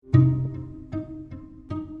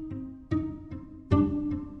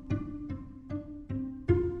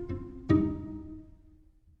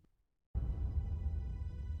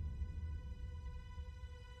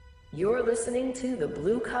listening to the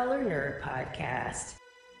Blue Collar Nerd Podcast.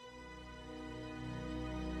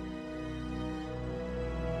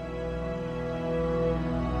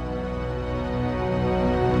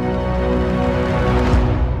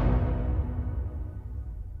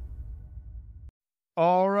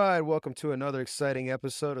 All right, welcome to another exciting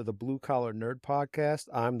episode of the Blue Collar Nerd Podcast.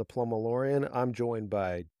 I'm the Plumberlorian. I'm joined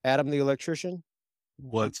by Adam the Electrician.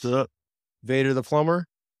 What's up? Vader the Plumber.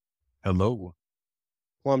 Hello.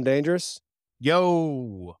 Plum Dangerous.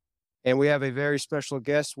 Yo. And we have a very special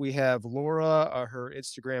guest. We have Laura. Her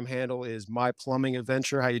Instagram handle is My Plumbing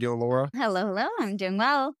Adventure. How you doing, Laura? Hello. I'm doing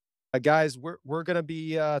well. Guys, we're going to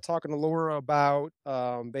be talking to Laura about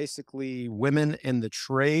basically women in the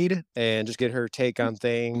trade and just get her take on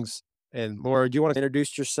things. And Laura, do you want to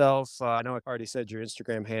introduce yourself? I know I already said your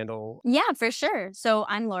Instagram handle. Yeah, for sure. So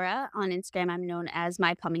I'm Laura. On Instagram, I'm known as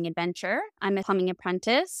My Plumbing Adventure. I'm a plumbing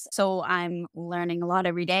apprentice, so I'm learning a lot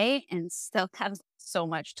every day and still have so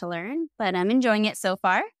much to learn, but I'm enjoying it so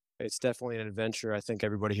far. It's definitely an adventure. I think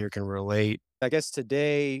everybody here can relate. I guess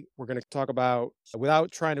today we're going to talk about,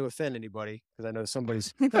 without trying to offend anybody, because I know somebody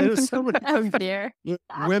Oh dear.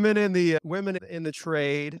 women in the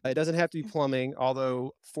trade. It doesn't have to be plumbing,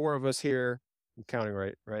 although four of us here, I'm counting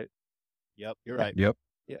right? Yep, you're right. Yeah,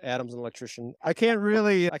 Adam's an electrician. I can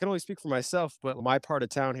only speak for myself, but my part of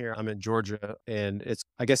town here, I'm in Georgia, and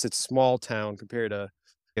I guess it's small town compared to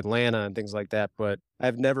Atlanta and things like that, but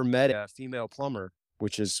I've never met a female plumber,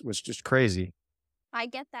 which was just crazy. I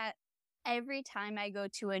get that every time I go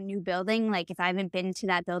to a new building, like if I haven't been to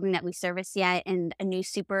that building that we service yet and a new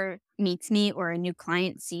super meets me or a new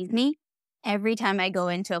client sees me, every time I go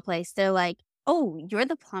into a place, they're like, "Oh, you're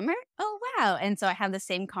the plumber? Oh, wow." And so I have the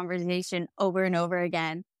same conversation over and over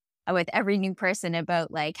again with every new person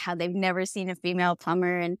about like how they've never seen a female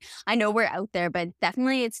plumber. And I know we're out there, but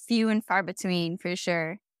definitely it's few and far between for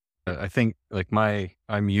sure. I think like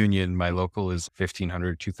I'm union, my local is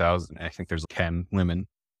 1,500, 2,000. I think there's 10 women.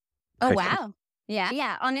 Oh, wow.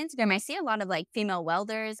 Yeah. On Instagram, I see a lot of like female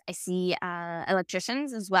welders. I see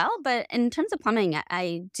electricians as well. But in terms of plumbing,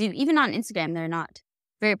 I do, even on Instagram, they're not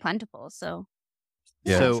very plentiful. So,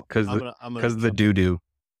 Yeah, So because the doo-doo.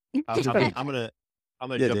 I'm gonna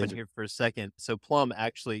Yeah, jump in Danger. here for a second. So Plum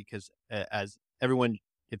actually, because as everyone,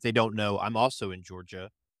 if they don't know, I'm also in Georgia.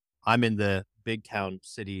 I'm in the big town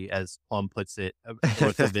city, as Plum puts it,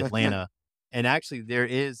 north of Atlanta. And actually, there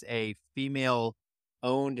is a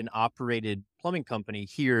female-owned and operated plumbing company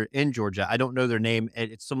here in Georgia. I don't know their name.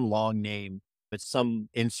 It's some long name, but some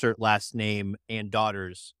insert last name and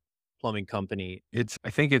daughters plumbing company.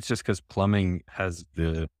 I think it's just because plumbing has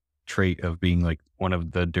the trait of being like one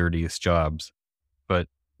of the dirtiest jobs, but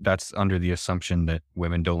that's under the assumption that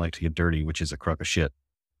women don't like to get dirty, which is a crock of shit.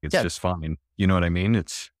 It's Yeah. just fine. You know what I mean?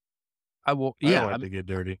 I will. I Yeah, don't like to get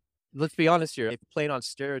dirty. let's be honest here. If you're playing on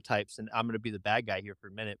stereotypes, and I'm going to be the bad guy here for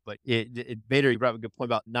a minute, but Vader, you brought up a good point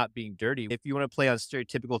about not being dirty. If you want to play on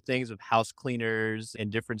stereotypical things of house cleaners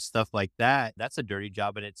and different stuff like that, that's a dirty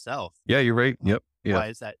job in itself. Yeah, you're right. Yep. Yeah. Why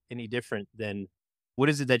is that any different than what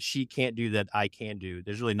is it that she can't do that I can do?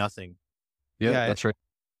 There's really nothing. Yeah, that's right.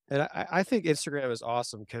 And I think Instagram is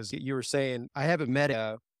awesome because you were saying I haven't met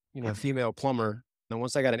a female plumber. And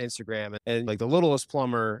once I got an Instagram and like the littlest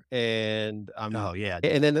plumber and Oh yeah,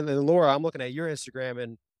 and then Laura, I'm looking at your Instagram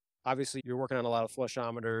and obviously you're working on a lot of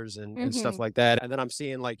flushometers and stuff like that. And then I'm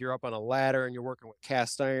seeing like you're up on a ladder and you're working with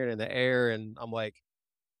cast iron in the air and I'm like,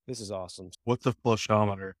 this is awesome. What's a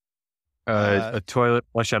flushometer? A toilet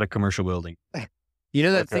flush out a commercial building. you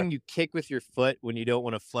know that Okay. thing you kick with your foot when you don't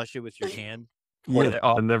want to flush it with your hand? Yeah,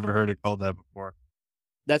 I've never heard it called that before.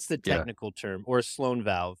 That's the Yeah. technical term, or a Sloan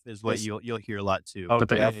valve is what Yes. you'll hear a lot too. But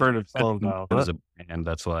Okay. I've heard of slow now. It was a band,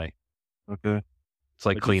 that's why. Okay. It's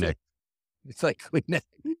like What'd you Kleenex. say? It's like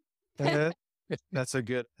Kleenex. That's a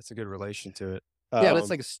good relation to it. Yeah, that's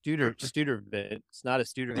like a Studer vent. It's not a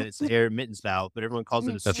Studer vent. It's an air admittance valve, but everyone calls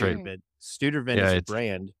it a That's right. Studer vent. Studer vent Yeah, is a it's-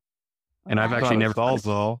 brand. And I've Wow. actually never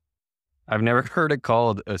though. I've never heard it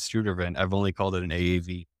called a Studer vent. I've only called it an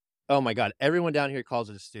AAV. Oh my God. Everyone down here calls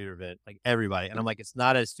it a Studer vent, like everybody. And I'm like, it's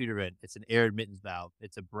not a Studer vent. It's an air admittance valve.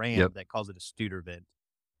 It's a brand Yep. that calls it a Studer vent.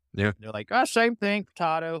 Yeah. And they're like, oh, same thing,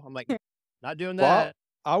 potato. I'm like, not doing Well, that.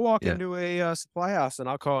 I'll walk Yeah. into a supply house and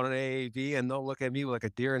I'll call it an AAV and they'll look at me like a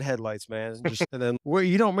deer in headlights, man. And then, well,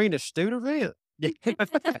 you don't mean a Studer vent?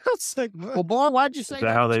 It's like, Well, boy, why'd you say Is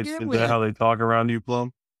that how they talk around you,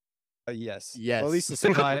 Plum? yes. Yes. Well, at least the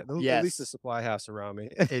supply, at Yes. least the supply house around me.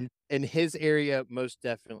 In his area, most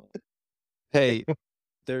definitely. Hey,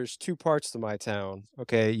 there's two parts to my town.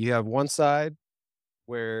 Okay. You have one side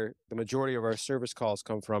where the majority of our service calls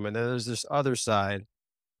come from. And then there's this other side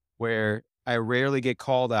where I rarely get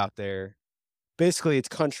called out there. basically it's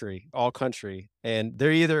country, all country. And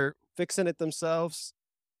they're either fixing it themselves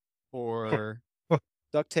or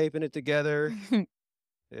duct taping it together.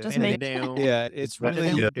 Just And make yeah, it's really,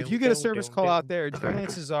 Yeah. if you get a service call out there,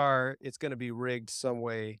 chances are it's going to be rigged some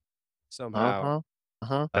way, somehow.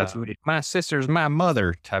 That's my sister's my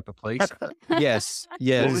mother type of place. Yes,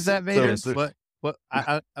 yes. What was that, Vader? So- What? Wait,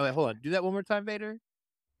 hold on. Do that one more time, Vader.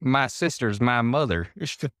 My sister's my mother.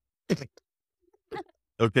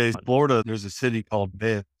 Okay, Florida, there's a city called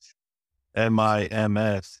MIMS,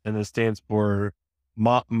 MIMS, and it stands for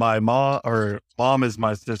my mom is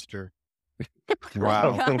my sister.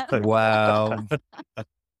 Wow. Wow.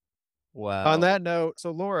 Wow. On that note,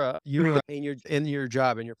 so Laura, you in your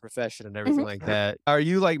job, in your profession and everything like that, are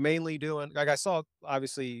you like mainly doing, like I saw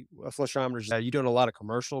obviously flushometers, are you doing a lot of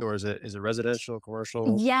commercial or is it residential,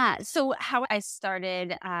 commercial? Yeah. So how I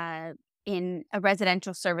started in a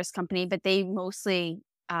residential service company, but they mostly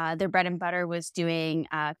their bread and butter was doing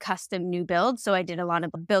custom new builds. So I did a lot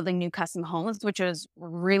of building new custom homes, which was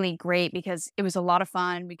really great because it was a lot of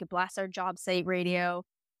fun. We could blast our job site radio.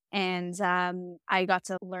 And I got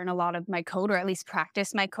to learn a lot of my code, or at least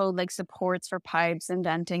practice my code, like supports for pipes and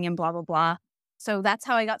venting and blah, blah, blah. So that's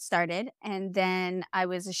how I got started. And then I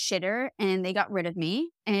was a shitter and they got rid of me.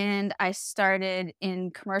 And I started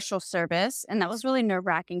in commercial service. And that was really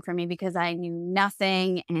nerve-wracking for me because I knew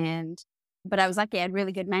nothing. But I was lucky. I had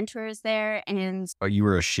really good mentors there. And Oh, you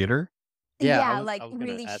were a shitter? Yeah, yeah, I like was gonna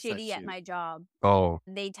really ask that shitty at too. my job. Oh,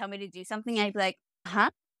 They'd tell me to do something. I'd be like, huh?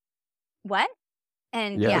 What?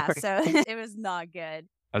 And Yeah. yeah, so it was not good.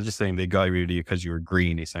 I was just saying they got rid of you because you were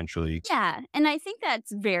green, essentially. Yeah. And I think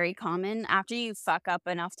that's very common. After you fuck up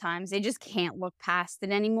enough times, they just can't look past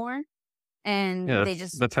it anymore. And Yeah, they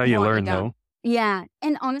just that's how you want learn, gone. though. Yeah.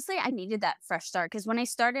 And honestly, I needed that fresh start because when I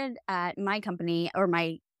started at my company or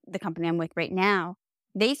the company I'm with right now,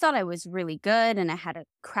 they thought I was really good and I had a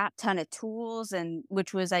crap ton of tools, and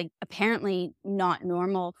which was like apparently not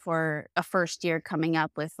normal for a first year coming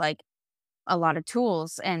up with like a lot of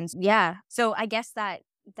tools. And yeah, so I guess that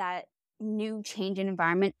new change in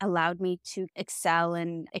environment allowed me to excel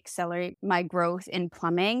and accelerate my growth in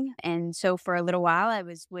plumbing. And so for a little while, I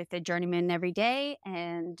was with a journeyman every day.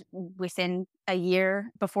 And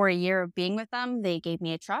before a year of being with them, they gave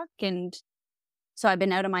me a truck. And so I've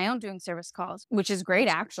been out on my own doing service calls, which is great,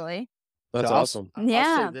 actually. That's So I'll- awesome. I'll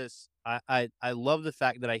Yeah. say this. I love the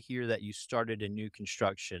fact that I hear that you started in new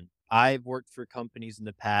construction. I've worked for companies in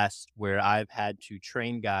the past where I've had to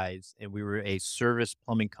train guys, and we were a service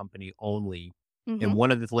plumbing company only. Mhm. And one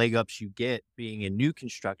of the leg ups you get being in new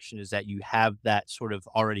construction is that you have that sort of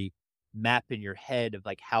already map in your head of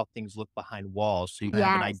like how things look behind walls. So you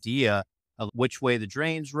have an Yes. idea of which way the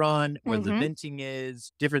drains run, where the Mhm. venting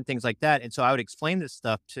is, different things like that. And so I would explain this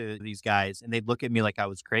stuff to these guys and they'd look at me like I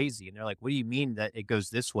was crazy. And they're like, what do you mean that it goes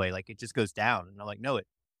this way? Like it just goes down. And I'm like, no, it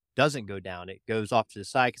doesn't go down. It goes off to the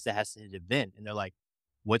side because it has to hit a vent. And they're like,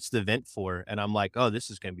 what's the vent for? And I'm like, oh, this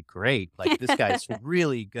is going to be great. Like this guy's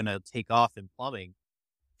really going to take off in plumbing.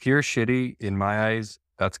 If you're shitty, in my eyes,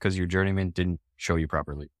 that's because your journeyman didn't show you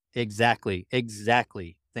properly. Exactly.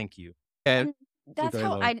 Thank you. And That's ahead,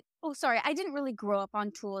 how Laura. I didn't really grow up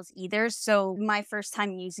on tools either. So my first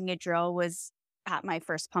time using a drill was at my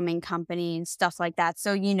first plumbing company and stuff like that.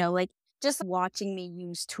 So, like just watching me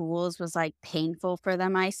use tools was like painful for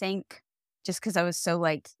them, I think, just because I was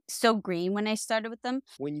so green when I started with them.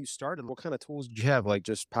 when you started, what kind of tools did you have? Like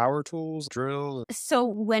just power tools, drill? So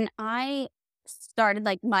when I started,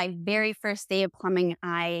 like my very first day of plumbing,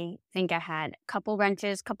 I think I had a couple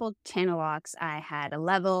wrenches, couple channel locks. I had a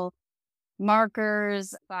level,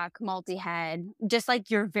 markers, multi-head, just like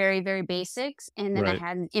your very, very basics. And then I Right.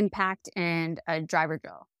 had an impact and a driver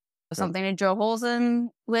drill. Yeah. Something to drill holes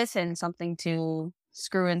in with and something to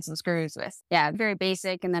screw in some screws with. Yeah, very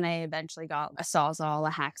basic. And then I eventually got a sawzall,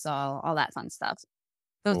 a hacksaw, all that fun stuff.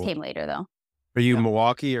 Those Cool. came later though. Are you Yeah.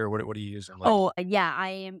 Milwaukee or what are you using? Like, Oh, yeah, I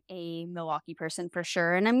am a Milwaukee person for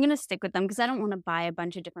sure. And I'm going to stick with them because I don't want to buy a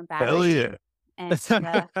bunch of different batteries. Hell yeah.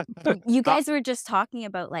 And you guys were just talking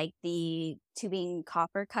about like the tubing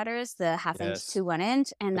copper cutters, the half-inch Yes. to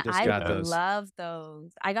 1-inch, and I just I got those. love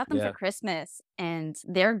those. I got them Yeah. for Christmas and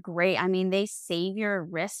they're great. I mean, they save your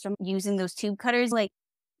wrist from using those tube cutters. Like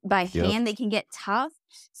by Yep. hand, they can get tough.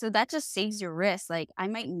 So that just saves your wrist. Like I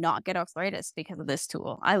might not get arthritis because of this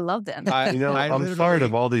tool. I love them. I, You know, I I'm tired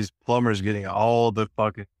of all these plumbers getting all the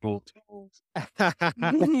fucking cool tools.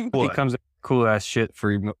 literally- It comes with cool ass shit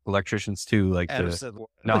for electricians too, like the Anderson-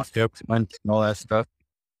 knock and all that stuff.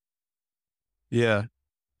 Yeah.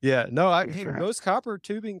 Yeah, no, hey, those copper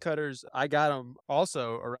tubing cutters, I got them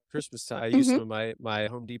also around Christmas time. I used some of my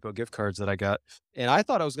Home Depot gift cards that I got, and I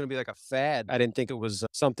thought it was gonna be like a fad. I didn't think it was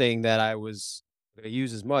something that I was gonna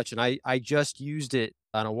use as much, and I just used it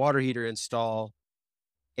on a water heater install,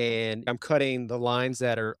 and I'm cutting the lines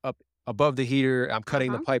that are up above the heater. I'm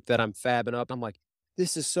cutting the Uh-huh. pipe that I'm fabbing up. I'm like,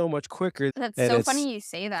 "This is so much quicker," That's and so it's funny you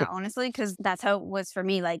say that, honestly, because that's how it was for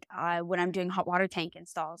me. Like, when I'm doing hot water tank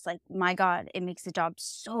installs, like, my God, it makes the job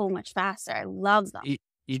so much faster. I love them.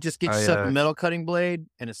 You just get I, yourself a metal cutting blade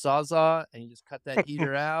and a Sawzall, and you just cut that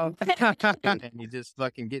heater out, and you just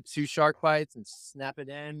fucking get 2 shark bites and snap it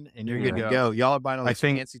in, and you're good to Yeah. go. Y'all are buying all I these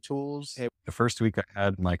think- fancy tools. Hey, The first week I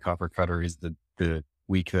had my copper cutter is the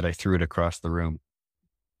week that I threw it across the room.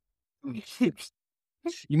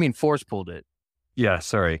 You mean force pulled it? Yeah,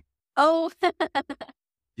 sorry. Oh,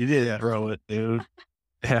 You didn't throw it, dude.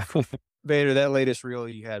 Yeah, Vader, that latest reel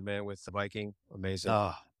you had, man, with the Viking, amazing.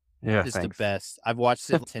 Oh, yeah. it's Thanks. the best. I've watched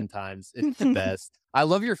it 10 times. It's the best. I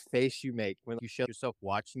love your face you make when you show yourself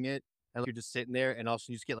watching it, and you're just sitting there, and also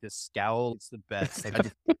you just get like this scowl. It's the best.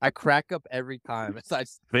 Like, I crack up every time. It's like,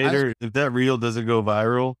 Vader, if that reel doesn't go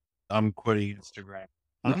viral, I'm quitting Instagram.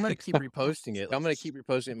 I'm gonna keep reposting it. I'm gonna keep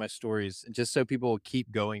reposting it in my stories, just so people will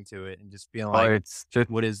keep going to it and just being Oh, like, it's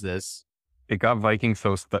just "What is this?" it got Viking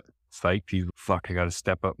so psyched. He's fuck. I got to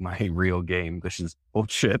step up my real game. This is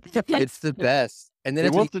bullshit. It's the best. And then They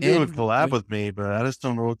at want the to do a end, collab with me, but I just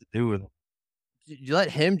don't know what to do with it. you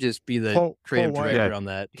let him just be the Paul creative White. director Yeah. on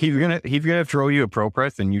that. He's gonna throw you a pro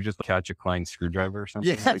press and you just catch a Klein screwdriver or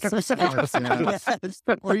something.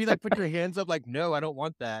 Or you like put your hands up like, "No, I don't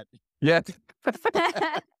want that." Yeah.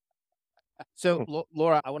 So,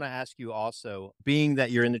 Laura, I want to ask you also, being that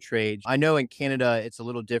you're in the trade, I know in Canada it's a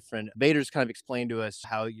little different. Vader's kind of explained to us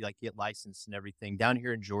how you like get licensed and everything. Down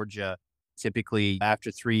here in Georgia, typically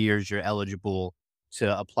after 3 years, you're eligible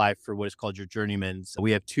to apply for what is called your journeyman's.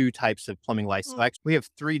 We have 2 types of plumbing license. Actually, we have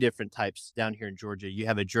 3 different types down here in Georgia. You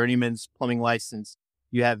have a journeyman's plumbing license.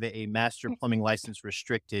 You have a master plumbing license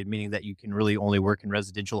restricted, meaning that you can really only work in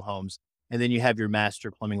residential homes. And then you have your master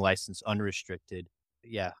plumbing license unrestricted.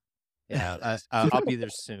 Yeah. Yeah. I'll be there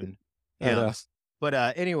soon. Yeah. But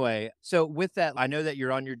anyway, so with that, I know that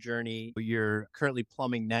you're on your journey. You're currently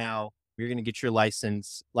plumbing now. You're going to get your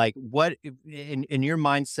license. Like, what in your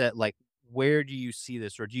mindset, like, where do you see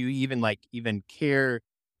this, or do you even care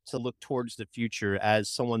to look towards the future as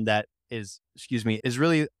someone that is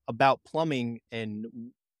really about plumbing, and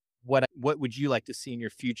what would you like to see in your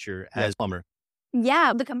future as a plumber?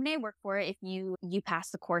 Yeah, the company I work for, if you pass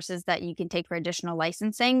the courses that you can take for additional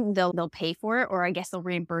licensing, they'll pay for it, or I guess they'll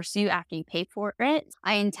reimburse you after you pay for it.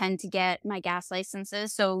 I intend to get my gas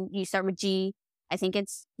licenses. So you start with G, I think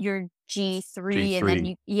it's your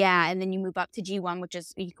G3, and then you move up to G1, which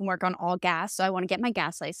is you can work on all gas. So I want to get my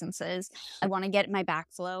gas licenses. I want to get my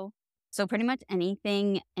backflow. So pretty much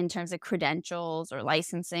anything in terms of credentials or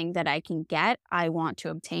licensing that I can get, I want to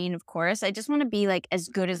obtain, of course. I just want to be like as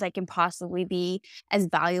good as I can possibly be, as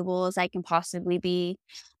valuable as I can possibly be,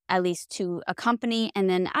 at least to a company. And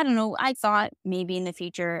then, I don't know, I thought maybe in the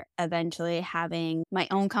future, eventually having my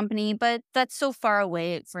own company, but that's so far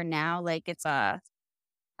away for now. Like it's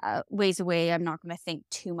ways away. I'm not going to think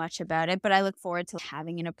too much about it, but I look forward to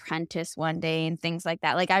having an apprentice one day and things like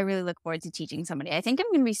that. Like I really look forward to teaching somebody. I think I'm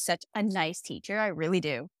going to be such a nice teacher. I really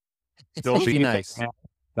do. Don't be nice.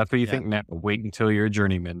 That's what you Yeah. think now. Wait until you're a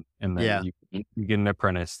journeyman, and then you get an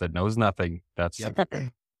apprentice that knows nothing. That's Yep. You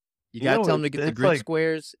You got to know, tell them to get the it's grid like-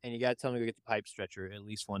 squares, and you got to tell them to go get the pipe stretcher at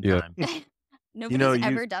least one Yeah. time. Nobody's know, you-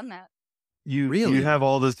 ever done that. Really? You have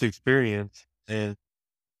all this experience, and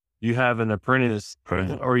you have an apprentice,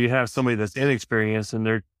 or you have somebody that's inexperienced, and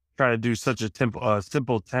they're trying to do such a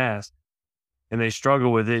simple task, and they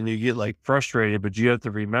struggle with it, and you get like frustrated. But you have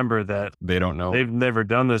to remember that they don't know. they've never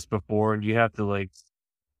done this before, and you have to like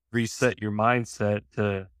reset your mindset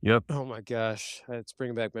to Yep. Oh my gosh, it's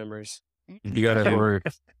bringing back memories. You got to work.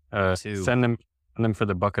 Two. Send them for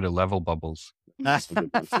the bucket of level bubbles. I have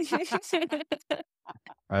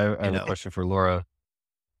know. a question for Laura.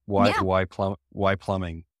 Why Yeah. why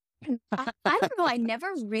plumbing? I don't know. I never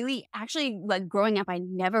really, actually, like growing up, I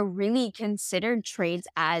never really considered trades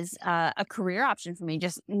as a career option for me.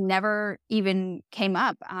 Just never even came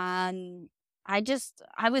up. I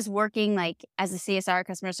was working like as a CSR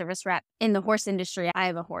customer service rep in the horse industry. I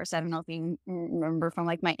have a horse. I don't know if you remember from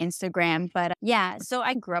like my Instagram, but yeah. So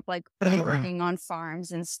I grew up like working on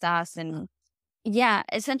farms and stuff. And yeah,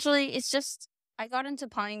 essentially it's just, I got into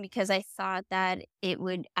plumbing because I thought that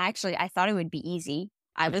I thought it would be easy.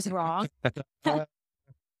 I was wrong. But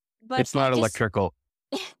It's not I just- electrical.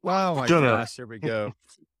 Wow, my Shut up. gosh, here we go.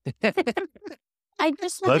 I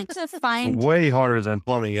just wanted to find. Way harder than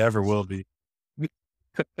plumbing ever will be.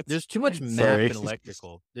 There's too much math Sorry. in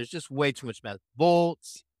electrical. There's just way too much math.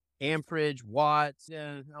 Volts, amperage, watts.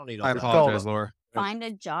 Yeah, I don't need all I that. apologize, Laura. Find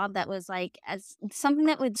a job that was like as something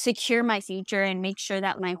that would secure my future and make sure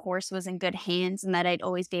that my horse was in good hands and that I'd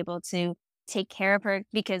always be able to take care of her,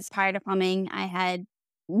 because prior to plumbing I had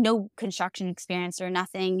no construction experience or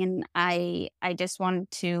nothing, and I just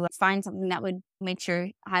wanted to find something that would make sure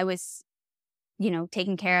I was,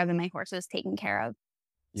 taken care of and my horse was taken care of.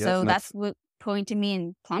 Yes, So and that's what pointed me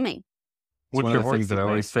in plumbing. One What's of your the things that I horse's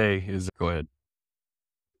always say is, go ahead.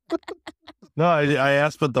 No, I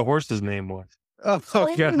asked what the horse's name was. Oh,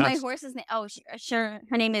 Oh, God. my horse's name. Oh, sure.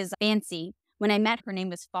 Her name is Fancy. When I met her name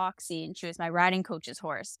was Foxy, and she was my riding coach's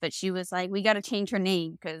horse. But she was like, we got to change her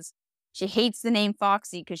name because she hates the name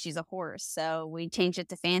Foxy because she's a horse. So we changed it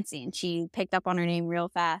to Fancy, and she picked up on her name real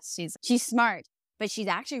fast. She's smart, but she's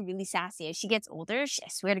actually really sassy. As she gets older, I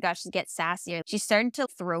swear to God, she gets sassier. She's starting to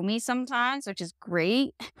throw me sometimes, which is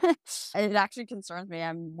great. It actually concerns me.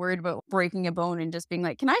 I'm worried about breaking a bone and just being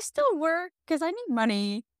like, can I still work? Because I need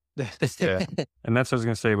money. Yeah. And that's what I was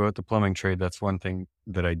going to say about the plumbing trade. That's one thing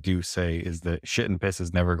that I do say is that shit and piss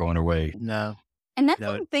is never going away. No. And that's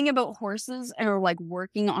No. one thing about horses or like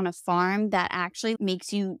working on a farm that actually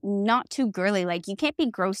makes you not too girly. Like you can't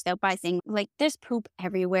be grossed out by things like there's poop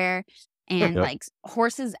everywhere and Yep. like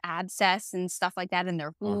horses abscess and stuff like that in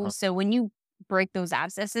their hooves. So when you break those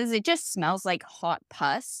abscesses, it just smells like hot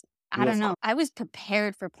pus. I don't know. I was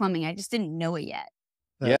prepared for plumbing. I just didn't know it yet.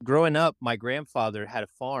 Yeah. Growing up, my grandfather had a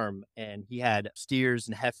farm and he had steers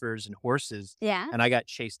and heifers and horses. Yeah. And I got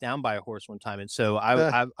chased down by a horse one time. And so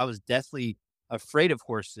I was deathly afraid of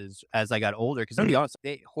horses as I got older. Because to be honest,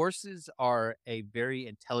 horses are a very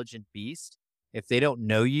intelligent beast. If they don't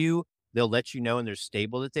know you, they'll let you know in their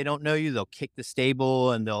stable that they don't know you. They'll kick the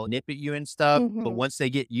stable and they'll nip at you and stuff. But once they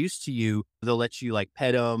get used to you, they'll let you like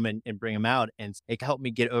pet them and bring them out. And it helped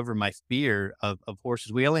me get over my fear of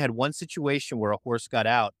horses. We only had one situation where a horse got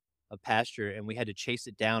out of pasture and we had to chase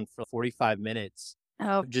it down for 45 minutes.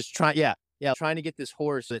 Oh, Just trying to get this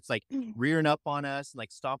horse that's like rearing up on us and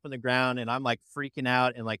like stomping the ground. And I'm like freaking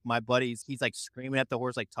out. And like my buddies, he's like screaming at the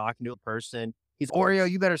horse, like talking to a person. He's, Oreo,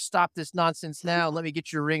 you better stop this nonsense now. Let me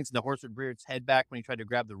get your rings. And the horse would rear its head back when he tried to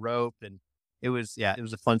grab the rope. And it was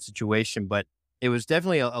a fun situation, but it was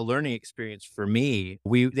definitely a learning experience for me.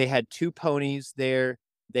 They had two ponies there.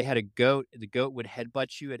 They had a goat. The goat would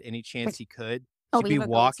headbutt you at any chance he could. oh, You'd we be have a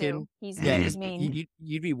goat walking. too. He's mean.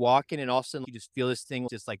 You'd be walking and all of a sudden you just feel this thing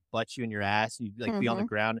just like butt you in your ass and you'd like be on the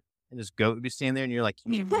ground and this goat would be standing there and you're like,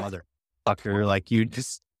 you motherfucker. Like you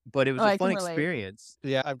just, but it was a fun experience.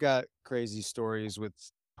 Yeah, I've got crazy stories with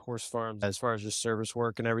horse farms as far as just service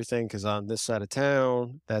work and everything. Because on this side of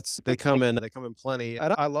town, they come in plenty.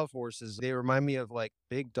 I love horses. They remind me of like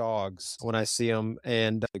big dogs when I see them,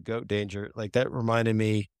 and the goat danger. Like that reminded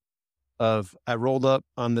me of I rolled up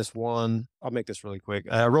on this one. I'll make this really quick.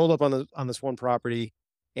 I rolled up on this one property.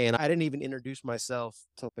 And I didn't even introduce myself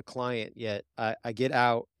to the client yet. I get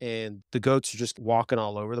out and the goats are just walking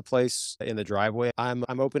all over the place in the driveway. I'm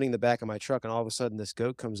opening the back of my truck and all of a sudden this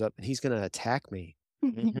goat comes up and he's going to attack me.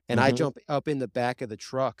 And I jump up in the back of the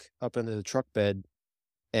truck, up into the truck bed,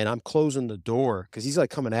 and I'm closing the door because he's like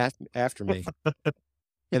coming after me.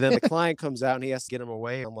 And then the client comes out and he has to get him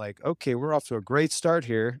away. I'm like, okay, we're off to a great start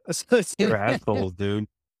here. You're assholes, dude.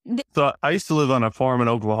 So I used to live on a farm in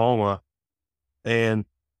Oklahoma and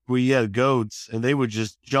we had goats and they would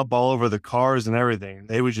just jump all over the cars and everything.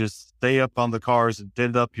 They would just stay up on the cars and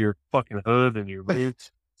dent up your fucking hood and your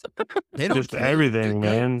roots. They don't Just care. everything,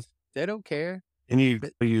 man. They don't care. And you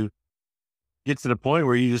get to the point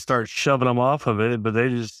where you just start shoving them off of it, but they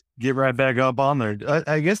just get right back up on there.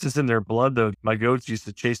 I guess it's in their blood, though. My goats used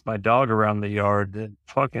to chase my dog around the yard and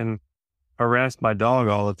fucking harass my dog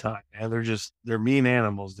all the time. And they're mean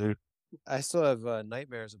animals, dude. I still have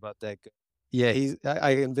nightmares about that. Yeah,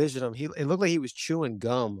 I envision him. It looked like he was chewing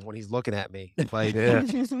gum when he's looking at me. Like, Yeah.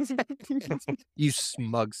 You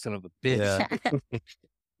smug son of a bitch. Yeah.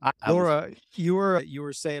 I was- Laura, you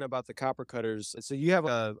were saying about the copper cutters. So you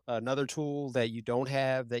have another tool that you don't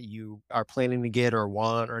have that you are planning to get or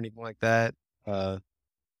want or anything like that?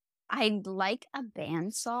 I'd like a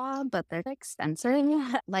bandsaw, but they're expensive.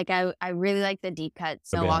 Like I really like the deep cut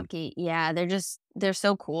The band. Milwaukee. Yeah, they're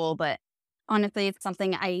so cool. But honestly, it's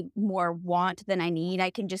something I more want than I need. I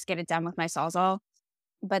can just get it done with my Sawzall.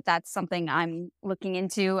 But that's something I'm looking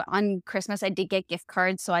into. On Christmas, I did get gift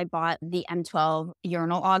cards, so I bought the M12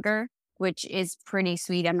 urinal auger, which is pretty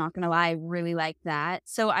sweet. I'm not gonna lie, I really like that.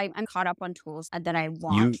 So I'm caught up on tools that I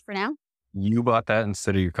want for now. You bought that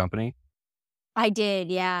instead of your company? I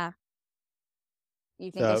did, yeah.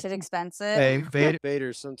 You think I should expense it? Hey,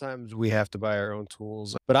 Vader, sometimes we have to buy our own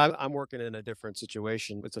tools, but I'm working in a different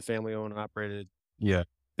situation. It's a family-owned and operated Yeah.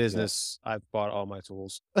 business. I've bought all my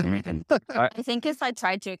tools. I think if I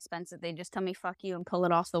tried to expense it, they just tell me "fuck you" and pull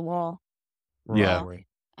it off the wall. Yeah. Probably.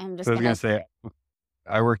 I'm just So I was gonna. gonna say,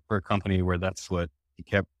 I worked for a company where that's what he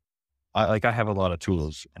kept. I have a lot of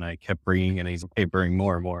tools, and I kept bringing, and he's okay, bring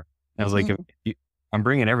more and more. And I was like, I'm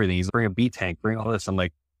bringing everything. He's bring a B tank, bring all this. I'm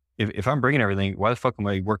like, if I'm bringing everything, why the fuck am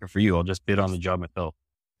I working for you? I'll just bid on the job myself.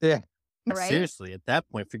 Yeah. Right? Seriously, at that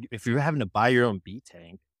point, if you're having to buy your own B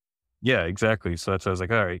tank, Yeah, exactly. So that's why I was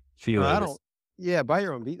like, all right, see you No, I later. don't. Yeah, buy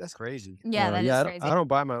your own beat. That's crazy. Yeah, that is I crazy. don't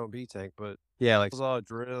buy my own beat tank, but yeah, like saw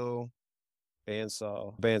drill,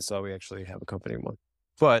 bandsaw. We actually have a company one,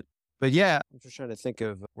 but yeah, I'm just trying to think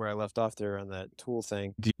of where I left off there on that tool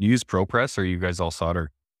thing. Do you use ProPress or you guys all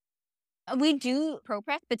solder? We do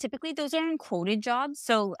ProPress, but typically those are in quoted jobs.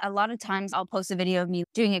 So a lot of times I'll post a video of me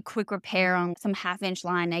doing a quick repair on some half-inch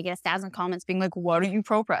line. I get 1,000 comments being like, why don't you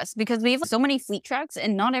ProPress? Because we have so many fleet trucks,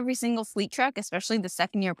 and not every single fleet truck, especially the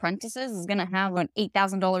second-year apprentices, is going to have an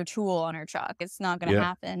 $8,000 tool on her truck. It's not going to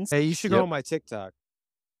happen. Hey, you should go on my TikTok.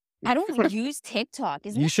 I don't use TikTok.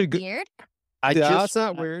 Isn't You that should go- weird? It's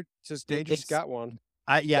not weird. Just Dangerous got one.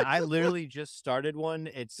 I literally just started one.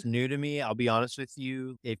 It's new to me. I'll be honest with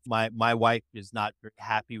you. If my wife is not very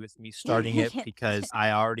happy with me starting it because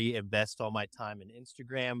I already invest all my time in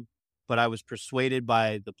Instagram, but I was persuaded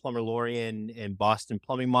by the Plumber Lorian and Boston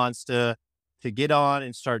Plumbing Monster to get on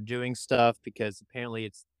and start doing stuff because apparently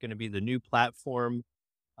it's going to be the new platform.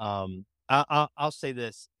 I'll say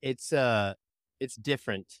this. It's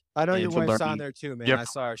different. I know and your to wife's learn- on there too, man. Yep. I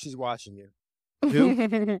saw her. She's watching you.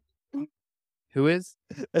 Who? Who is?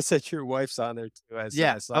 I said your wife's on there too. I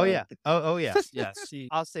Yeah. saw Oh her. yeah. Oh yeah. Yeah.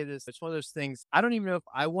 I'll say this. It's one of those things. I don't even know if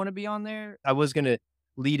I want to be on there. I was going to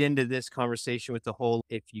lead into this conversation with the whole,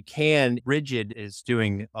 if you can, Rigid is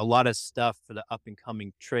doing a lot of stuff for the up and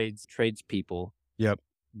coming tradespeople. Yep.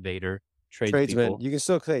 Vader. Tradesman. Tradespeople. You can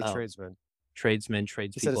still say Oh. tresman. Tradesmen, He said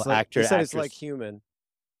tradespeople, it's like, actor, he said it's actress. like human.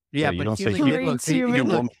 Yeah, you but don't say human, human. look, Human.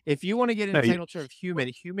 look, if you want to get into No, the you- technical term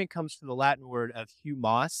of human comes from the Latin word of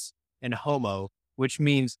humos and homo, which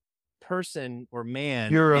means person or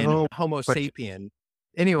man. You're a and homo. Homo But- sapien.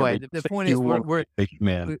 Anyway, but the say point is we're say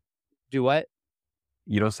human. we- do what?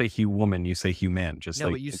 You don't say woman, you say human. Just No,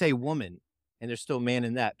 like but you say woman, and there's still man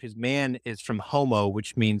in that because man is from homo,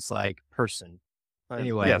 which means like person.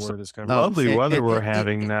 Anyway. Yeah, Yeah, so- Lovely weather we're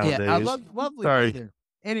having Yeah, I nowadays. love lovely Sorry. weather.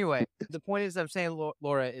 Anyway, the point is, I'm saying,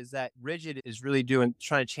 Laura, is that Rigid is really trying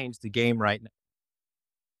to change the game right now.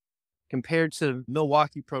 Compared to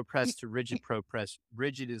Milwaukee Pro Press to Rigid Pro Press,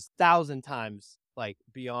 Rigid is 1,000 times like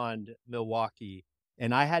beyond Milwaukee.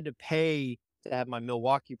 And I had to pay to have my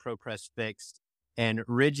Milwaukee Pro Press fixed. And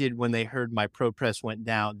Rigid, when they heard my Pro Press went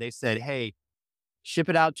down, they said, hey, ship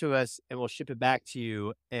it out to us and we'll ship it back to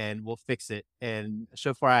you and we'll fix it. And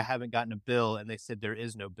so far I haven't gotten a bill, and they said there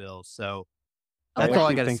is no bill. So that's all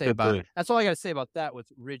I actually got to think say that about the- That's all I got to say about that with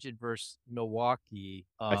Rigid versus Milwaukee.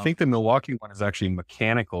 I think the Milwaukee one is actually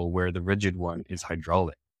mechanical, where the Rigid one is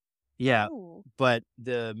hydraulic. yeah, Ooh. but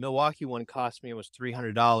the Milwaukee one cost me almost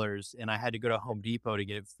 $300, and I had to go to Home Depot to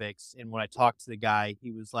get it fixed. And when I talked to the guy,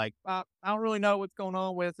 he was like, I don't really know what's going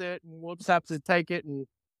on with it, and we'll just have to take it and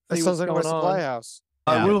That see sounds what's like my going supply on. house.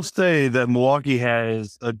 I Yeah. will say that Milwaukee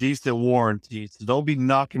has a decent warranty, so don't be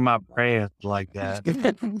knocking my brand like that.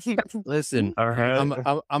 Listen, All right.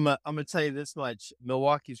 I'm gonna tell you this much: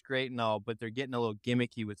 Milwaukee's great and all, but they're getting a little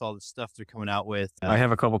gimmicky with all the stuff they're coming out with. I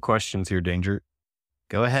have a couple questions here, Danger.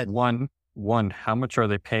 Go ahead. One, how much are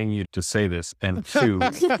they paying you to say this? And two,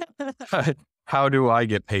 how do I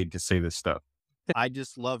get paid to say this stuff? I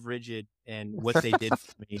just love Rigid and what they did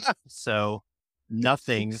for me. So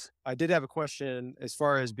nothing. I did have a question as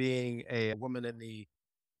far as being a woman in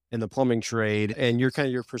the plumbing trade and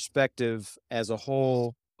your perspective as a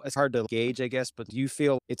whole. It's hard to gauge, I guess, but do you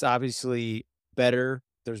feel it's obviously better?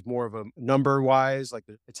 There's more of a number wise, like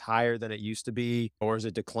it's higher than it used to be, or is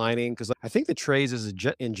it declining? Because I think the trades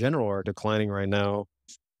in general are declining right now.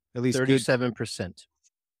 At least 37%.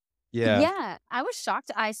 Yeah. Yeah, I was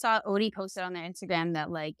shocked. I saw Odie posted on their Instagram that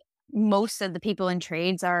like most of the people in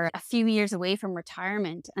trades are a few years away from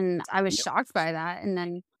retirement. And I was shocked by that. And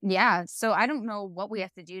then, yeah, so I don't know what we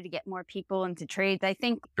have to do to get more people into trades. I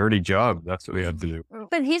think, Dirty job. That's what we have to do.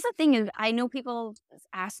 but here's the thing is I know people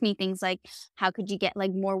ask me things like, how could you get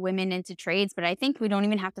like more women into trades? But I think we don't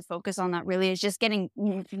even have to focus on that really. It's just getting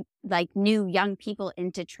like new young people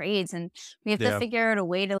into trades. And we have to Yeah. figure out a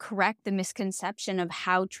way to correct the misconception of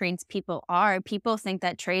how trades people are. People think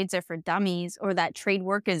that trades are for dummies or that trade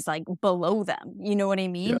work is like below them. You know what I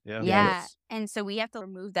mean? Yeah. Yeah. And so we have to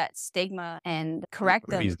remove that stigma and correct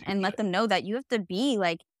them Crazy. and let them know that you have to be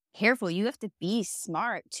like careful. You have to be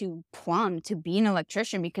smart to plumb, to be an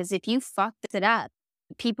electrician, because if you fuck it up,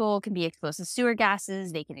 people can be exposed to sewer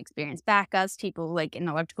gases. They can experience backups. People like in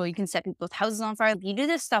electrical, you can set people's houses on fire. If you do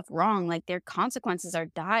this stuff wrong, like their consequences are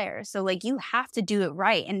dire. So like you have to do it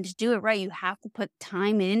right. And to do it right, you have to put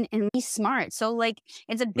time in and be smart. So like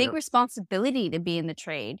it's a big Yeah. responsibility to be in the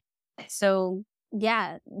trade. So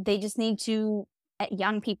yeah, they just need to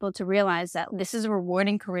young people to realize that this is a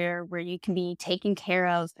rewarding career where you can be taken care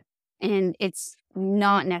of, and it's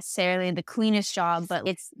not necessarily the cleanest job, but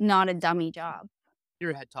it's not a dummy job.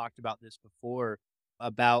 Peter had talked about this before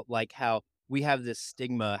about like how we have this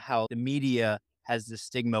stigma, how the media has this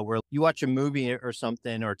stigma where you watch a movie or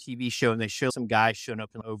something or a TV show and they show some guy showing up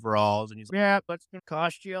in overalls and he's like, yeah, that's going to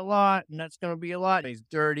cost you a lot and that's going to be a lot. And he's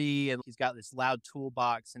dirty and he's got this loud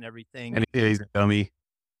toolbox and everything. And he's a dummy.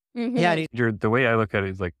 Yeah, and The way I look at it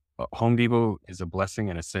is like Home Depot is a blessing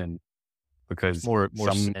and a sin because more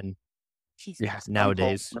some, sin yeah,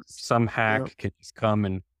 nowadays. some hack can just come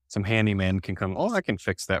and some handyman can come. Oh, I can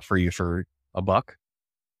fix that for you for $1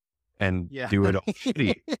 and Yeah. do it all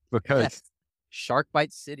shitty because Yes. Shark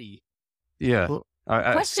Bite City. yeah.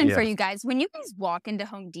 Question yeah. for you guys. When you guys walk into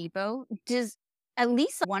Home Depot, does at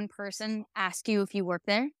least one person ask you if you work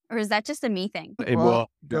there? Or is that just a me thing? Well,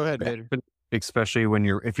 go ahead, Vader. Especially when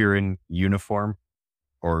if you're in uniform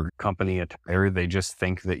or company attire, they just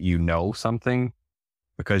think that you know something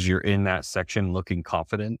because you're in that section looking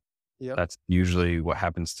confident. Yep. That's usually what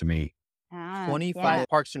happens to me. 25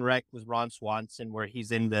 Parks and Rec with Ron Swanson, where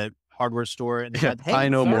he's in the hardware store and they're Yeah, like, hey, I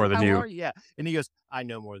know sir, more than how you. are you? Yeah. And he goes, I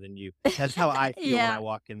know more than you. That's how I feel when Yeah. I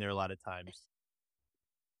walk in there a lot of times.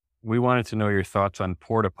 We wanted to know your thoughts on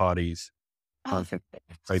porta potties. Oh.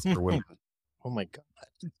 Sites for women. Oh my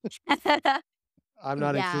God. I'm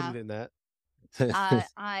not Yeah. included in that.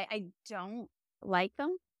 I don't like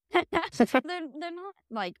them. They're not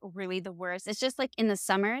like really the worst. It's just like in the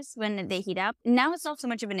summers when they heat up. Now it's not so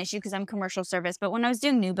much of an issue because I'm commercial service. But when I was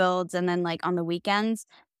doing new builds and then like on the weekends,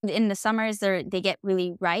 in the summers they get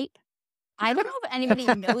really ripe. I don't know if anybody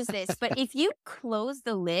knows this, but if you close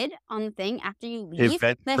the lid on the thing after you leave,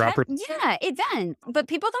 vent the properly? it vents. But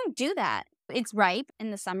people don't do that. It's ripe in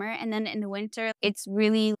the summer, and then in the winter, it's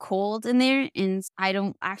really cold in there. And I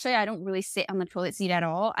don't really sit on the toilet seat at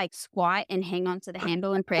all. I squat and hang onto the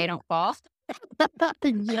handle and pray I don't fall. I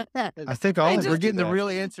think all of We're us do getting the that. real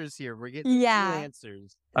answers here. We're getting the Yeah. real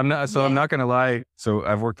answers. I'm not Yeah. gonna lie. So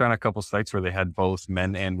I've worked on a couple sites where they had both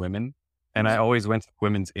men and women. And I always went to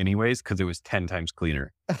women's anyways because it was 10 times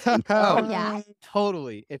cleaner. Oh, yeah.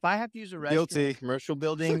 Totally. If I have to use a restroom Guilty. in a commercial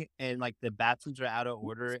building and like the bathrooms are out of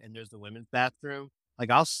order and there's the women's bathroom, like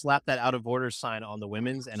I'll slap that out of order sign on the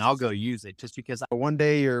women's and I'll go use it just because One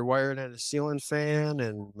day you're wiring at a ceiling fan,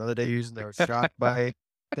 and another day you're using their shock bite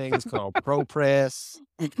thing. It's called Pro Press.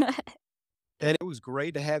 And it was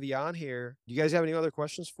great to have you on here. Do you guys have any other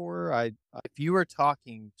questions for her? if you were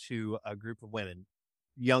talking to a group of women,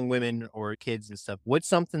 young women or kids and stuff, what's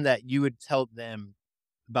something that you would tell them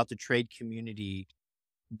about the trade community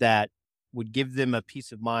that would give them a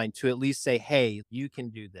peace of mind to at least say, hey, you can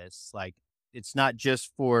do this? Like, it's not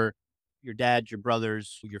just for your dad, your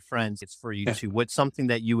brothers, your friends, it's for you too. What's something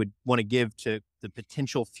that you would want to give to the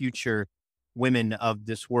potential future women of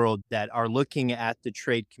this world that are looking at the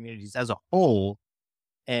trade communities as a whole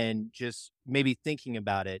and just maybe thinking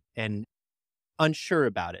about it and unsure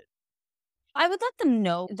about it? I would let them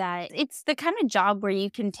know that it's the kind of job where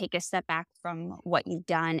you can take a step back from what you've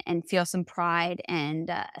done and feel some pride and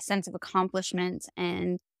a sense of accomplishment,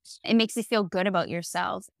 and it makes you feel good about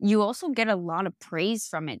yourself. You also get a lot of praise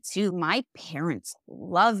from it too. My parents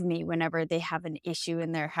love me whenever they have an issue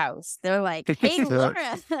in their house. They're like, "Hey,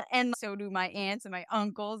 Laura," and so do my aunts and my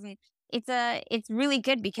uncles. And it's really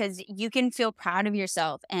good because you can feel proud of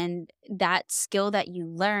yourself and that skill that you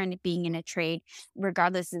learn being in a trade,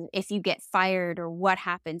 regardless of if you get fired or what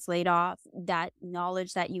happens, laid off, that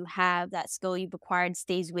knowledge that you have, that skill you've acquired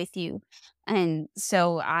stays with you. And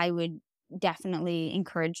so I would definitely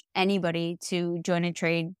encourage anybody to join a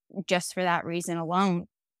trade just for that reason alone.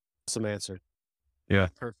 Awesome answer. Yeah.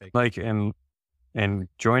 Perfect. Like, and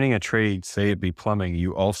joining a trade, say it be plumbing,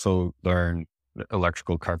 you also learn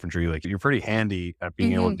electrical carpentry. Like you're pretty handy at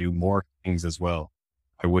being able to do more things as well.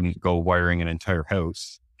 I wouldn't go wiring an entire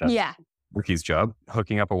house. That's Yeah. Ricky's job.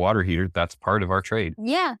 Hooking up a water heater, that's part of our trade.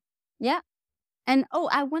 Yeah. Yeah. And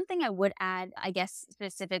one thing I would add, I guess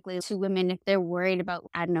specifically to women, if they're worried about,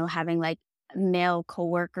 I don't know, having like male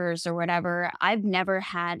coworkers or whatever, I've never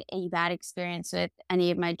had a bad experience with any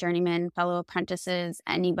of my journeymen, fellow apprentices,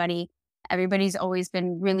 anybody. Everybody's always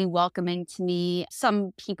been really welcoming to me.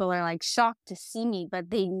 Some people are like shocked to see me, but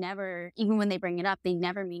they never, even when they bring it up, they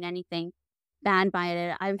never mean anything bad by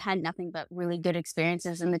it. I've had nothing but really good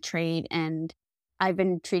experiences in the trade, and I've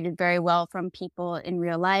been treated very well from people in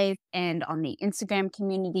real life and on the Instagram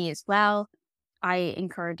community as well. I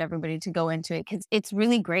encourage everybody to go into it because it's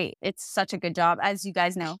really great. It's such a good job, as you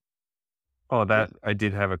guys know. Oh, that I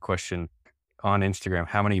did have a question on Instagram.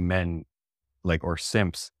 How many men or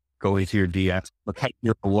simps go into your DMs? Look, hey,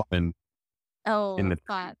 you're a woman in Oh, the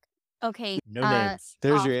fuck. Okay. No names.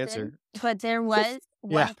 There's your Often, answer. but there was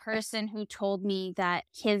Yeah. one person who told me that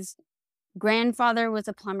his grandfather was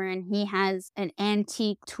a plumber and he has an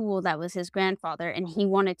antique tool that was his grandfather and he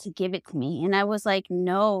wanted to give it to me. And I was like,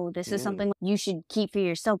 no, this is something you should keep for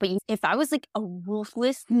yourself. But if I was like a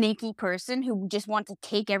ruthless, snaky person who just want to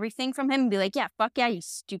take everything from him and be like, yeah, fuck yeah, you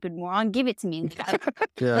stupid moron, give it to me.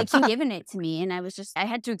 Yeah. Like he giving it to me. And I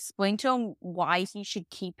had to explain to him why he should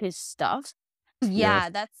keep his stuff. Yeah,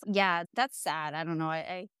 that's sad. I don't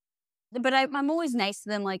know. But I'm always nice to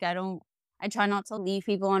them. Like I try not to leave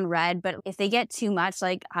people on red, but if they get too much,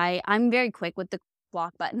 like I'm very quick with the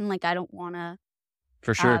block button. Like I don't want to,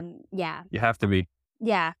 for sure. yeah, You have to be.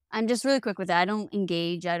 yeah. I'm just really quick with it. I don't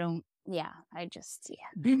engage. I just,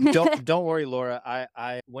 yeah. Don't worry, Laura.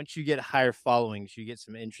 I once you get higher followings, you get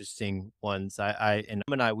some interesting ones.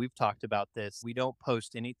 We've talked about this. We don't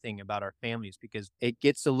post anything about our families because it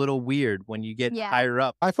gets a little weird when you get Yeah. higher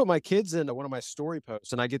up. I put my kids in one of my story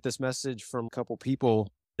posts and I get this message from a couple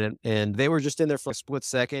people and they were just in there for a split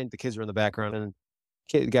second. The kids were in the background and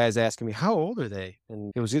the guy's asking me, how old are they?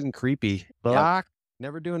 And it was getting creepy. Block,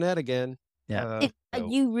 never doing that again. Yeah.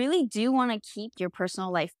 You really do want to keep your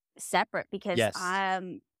personal life separate because Yes.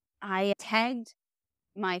 I tagged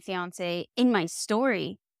my fiance in my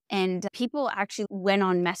story and people actually went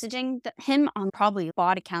on messaging him on probably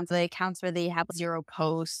bot accounts, the accounts where they have 0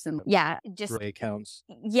 posts and just Throwaway accounts.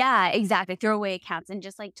 yeah, exactly, throwaway accounts and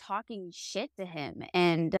just like talking shit to him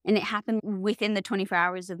and it happened within the 24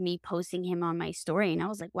 hours of me posting him on my story and I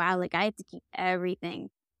was like, wow, like I have to keep everything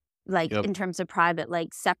in terms of private,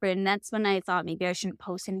 like separate. And that's when I thought maybe I shouldn't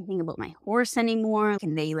post anything about my horse anymore.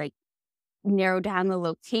 Can they narrow down the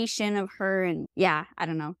location of her? And yeah, I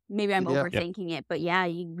don't know. Maybe I'm overthinking it, but yeah,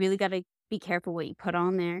 you really got to be careful what you put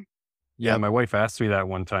on there. Yeah, my wife asked me that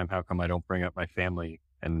one time, how come I don't bring up my family?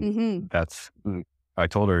 And I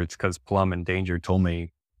told her it's because Plum and Danger told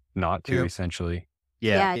me not to, essentially.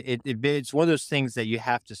 Yeah. It's one of those things that you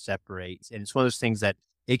have to separate. And it's one of those things that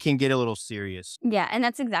it can get a little serious. Yeah, and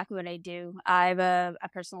that's exactly what I do. I have a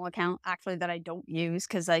personal account actually that I don't use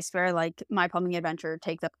because I swear like my plumbing adventure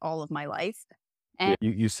takes up all of my life. And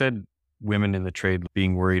You said women in the trade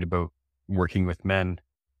being worried about working with men.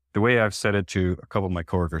 The way I've said it to a couple of my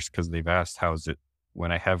coworkers, because they've asked, how's it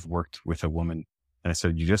when I have worked with a woman? And I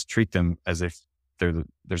said, you just treat them as if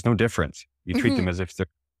there's no difference. You treat them as if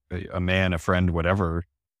they're a man, a friend, whatever.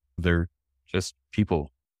 They're just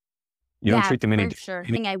people. You don't treat them any different. Sure.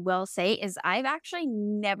 The thing I will say is I've actually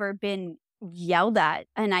never been yelled at.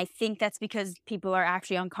 And I think that's because people are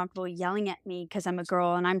actually uncomfortable yelling at me because I'm a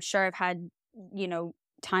girl. And I'm sure I've had,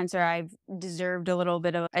 times where I've deserved a little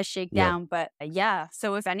bit of a shakedown. But yeah,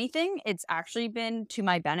 so if anything, it's actually been to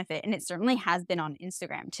my benefit. And it certainly has been on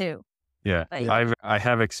Instagram too. Yeah. I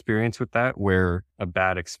have experience with that a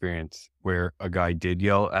bad experience where a guy did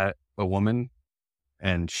yell at a woman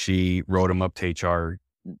and she wrote him up to HR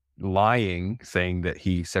lying, saying that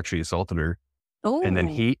he sexually assaulted her. Oh. And then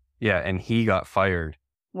he got fired.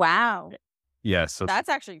 Wow. Yeah. So that's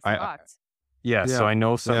actually fucked. So I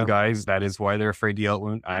know some guys, that is why they're afraid to yell at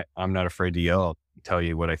women. I'm not afraid to yell. I'll tell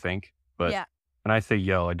you what I think. But when I say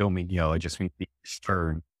yell, I don't mean yell. I just mean be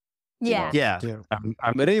stern. Yeah. Yeah.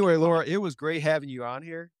 But anyway, Laura, it was great having you on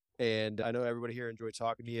here. And I know everybody here enjoyed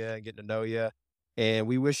talking to you and getting to know you. And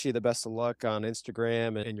we wish you the best of luck on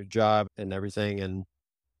Instagram and your job and everything. And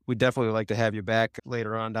we'd definitely like to have you back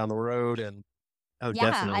later on down the road. And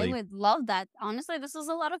definitely. I would love that. Honestly, this was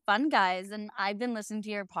a lot of fun, guys. And I've been listening to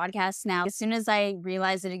your podcast now. As soon as I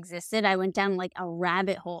realized it existed, I went down like a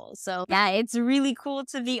rabbit hole. So yeah, it's really cool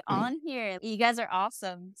to be on here. You guys are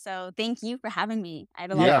awesome. So thank you for having me. I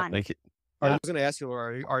had a lot of fun. Thank you. I was going to ask you,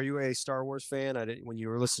 Laura, are you a Star Wars fan? When you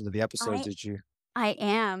were listening to the episodes, did you? I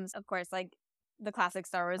am, of course, like the classic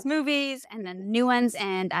Star Wars movies and then the new ones.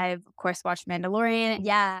 And I've, of course, watched Mandalorian.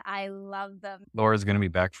 Yeah, I love them. Laura's going to be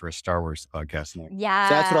back for a Star Wars podcast next. Yeah.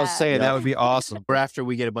 So that's what I was saying. That would be awesome. Or after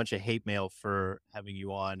we get a bunch of hate mail for having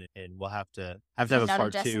you on, and we'll have to have a not part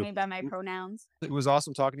addressing 2. me by my pronouns. It was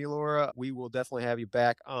awesome talking to you, Laura. We will definitely have you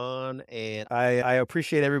back on. And I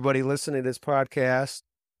appreciate everybody listening to this podcast.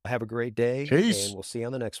 Have a great day. Peace. And we'll see you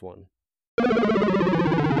on the next one.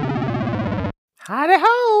 Howdy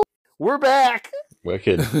ho! We're back.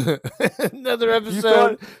 Wicked. Another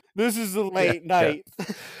episode. this is a late night.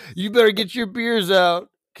 You better get your beers out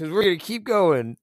because we're going to keep going.